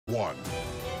One.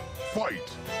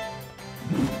 Fight!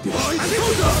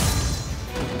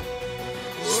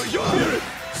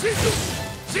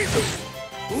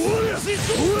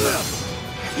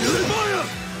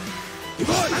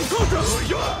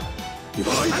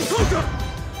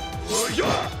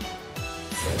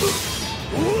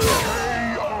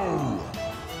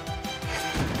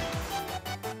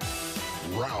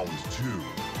 Round 2.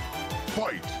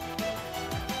 Fight!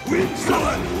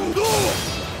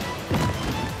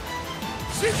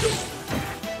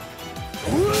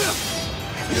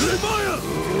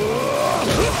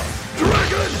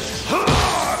 Dragon!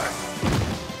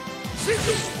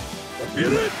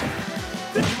 Feel it!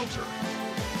 Filter!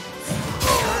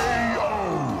 KO!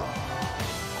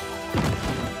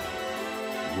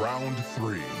 Round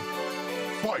 3.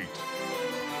 Fight!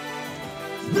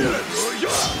 Feel it!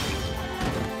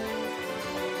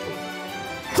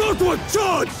 That one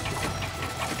charge!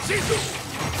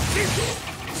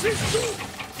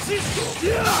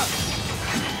 Yeah!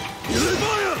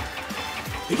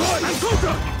 Divide and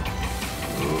conquer!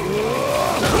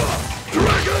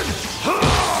 Dragon!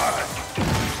 High!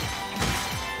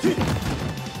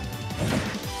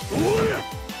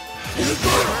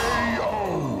 KO!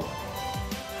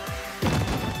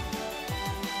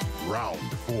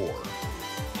 Round 4.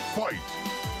 Fight!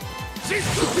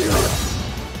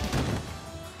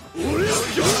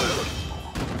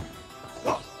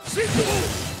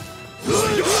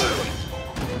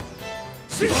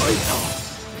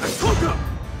 And conquer!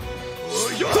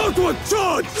 That one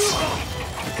charge!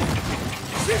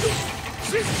 Superior!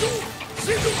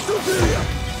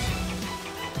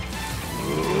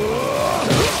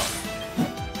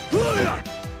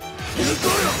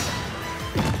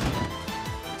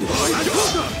 Divide and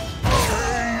conquer!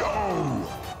 KO!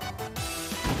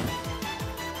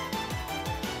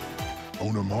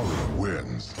 Onimaru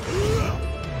wins.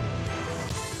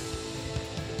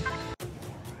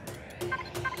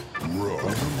 Rook.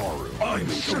 Onimaru. I'm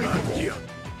in command here!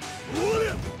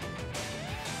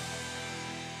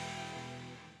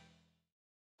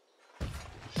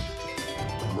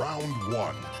 Round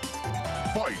 1.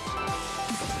 Fight!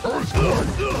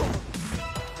 Earthquake!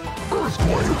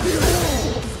 Earthquake!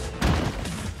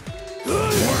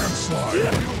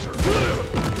 Landslide!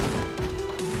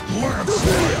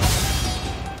 Landslide!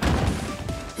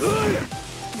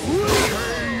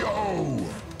 KO!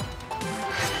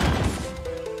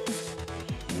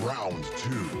 Round 2.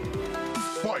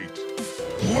 Fight!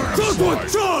 That one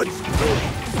Landslide! charge!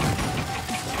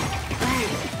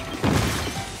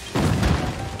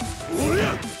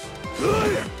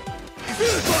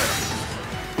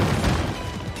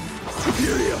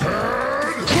 Superior!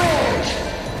 Head crush!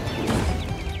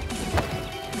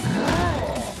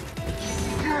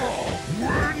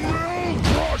 Windmill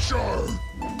crusher!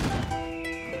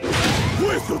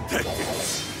 Whistle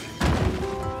tactics!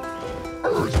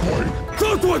 Earthquake!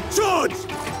 That one charge!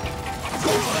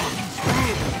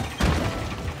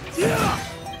 Yeah!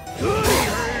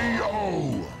 KO!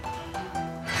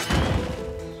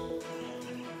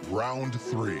 Round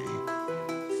 3.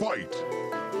 Fight!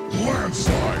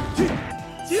 Landslide!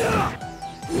 Yeah!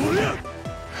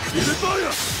 Get it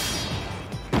fire!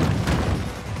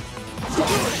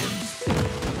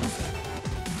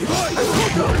 Divide!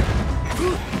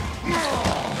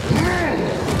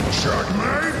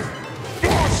 Checkmate!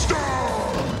 Buster!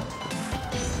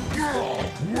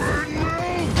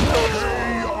 Windmill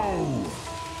KO!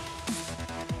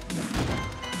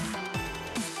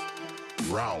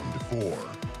 Round 4.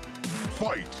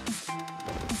 Fight!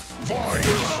 Fight!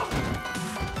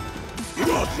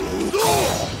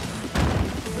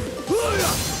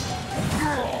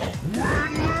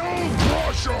 Windmill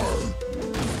crusher!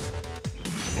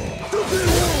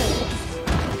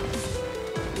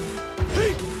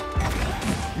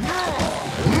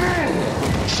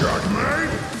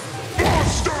 Checkmate!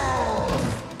 Buster!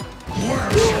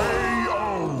 KO!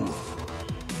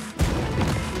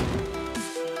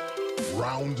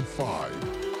 Round 5.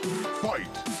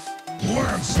 Fight!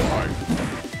 Landslide!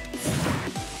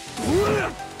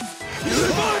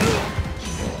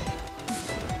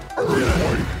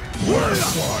 Earthquake!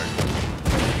 Landslide!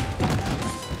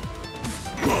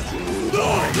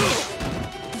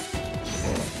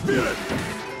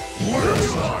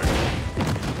 Landslide!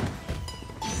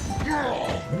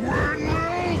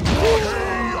 Windmill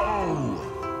KO!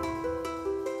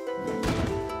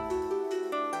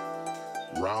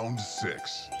 Round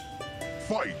 6.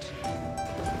 Fight!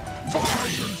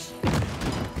 Fires!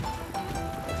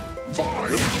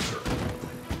 Fires!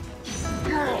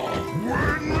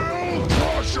 Windmill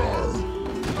crusher!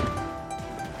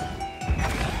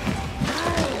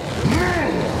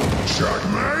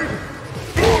 Checkmate!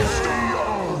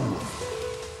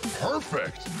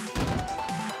 Perfect.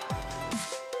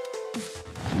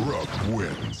 Rook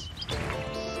wins.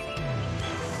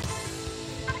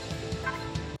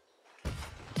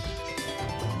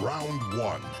 Round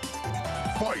 1.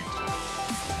 Fight.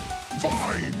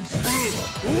 Vines.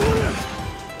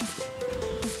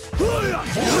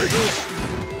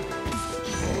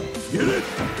 Get it!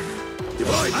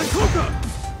 Divide and conquer!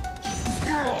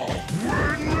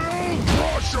 Windmill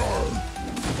Crusher.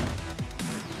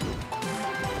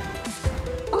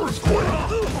 Earthquake.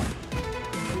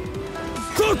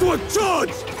 Southward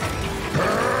charge!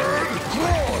 Head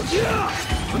Crush. Yeah!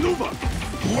 Maneuver!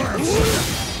 Lance.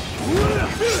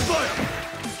 Fire!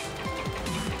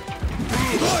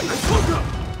 Divide and conquer!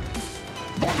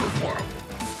 Thunderclap.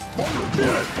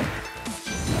 Thunderclap.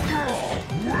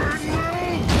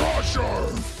 Windmill Crusher.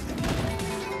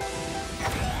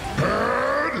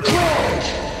 Head Crush.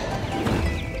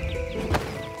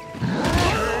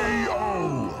 KO.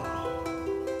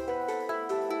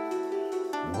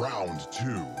 Round 2.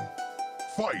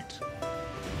 Fight.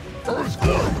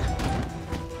 Earthquake.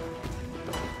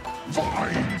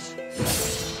 Vines.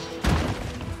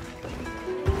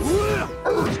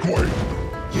 Earthquake.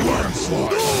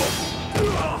 Landslide.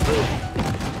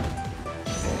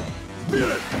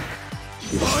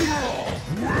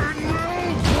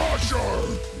 Windmill Crusher.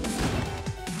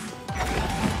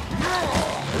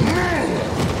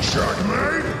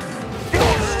 Checkmate.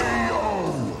 Osteo.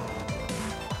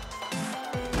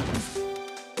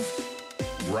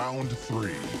 Round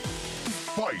 3.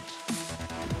 Fight.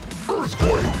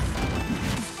 Earthquake.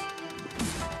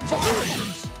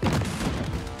 Vines.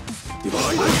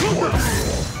 Divide and conquer!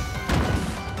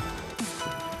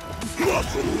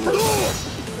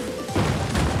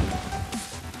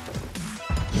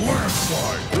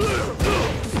 Landslide.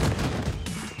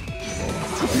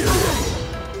 Superior!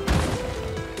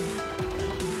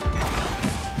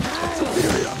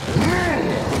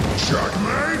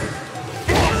 Checkmate.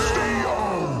 Osteo.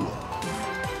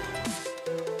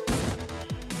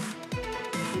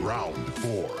 Round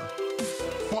 4.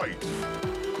 Fight.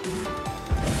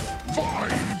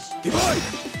 Vines. Divide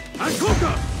and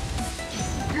conquer!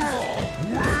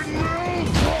 Windmill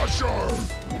Crusher.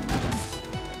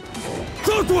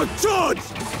 Southward charge!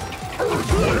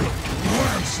 Earthquake.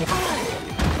 Landslide.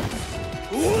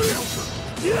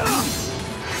 Yeah!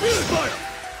 Field fire!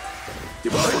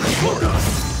 Divide and conquer!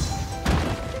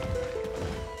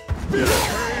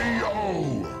 KO.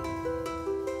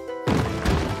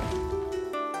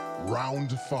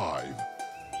 Round 5.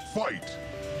 Fight.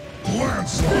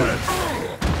 Landslide.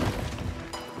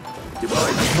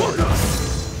 Divide and conquer!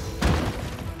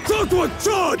 Southward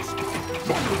charge!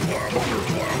 Thunderclap.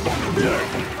 Thunderclap. Thunderclap.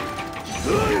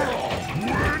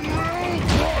 Windmill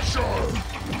Crusher.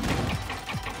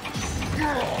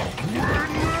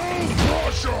 Windmill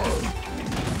Crusher.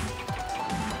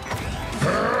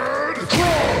 Head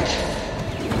Crush.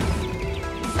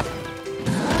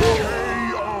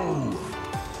 KO.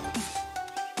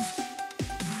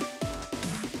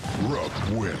 Rook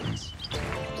wins.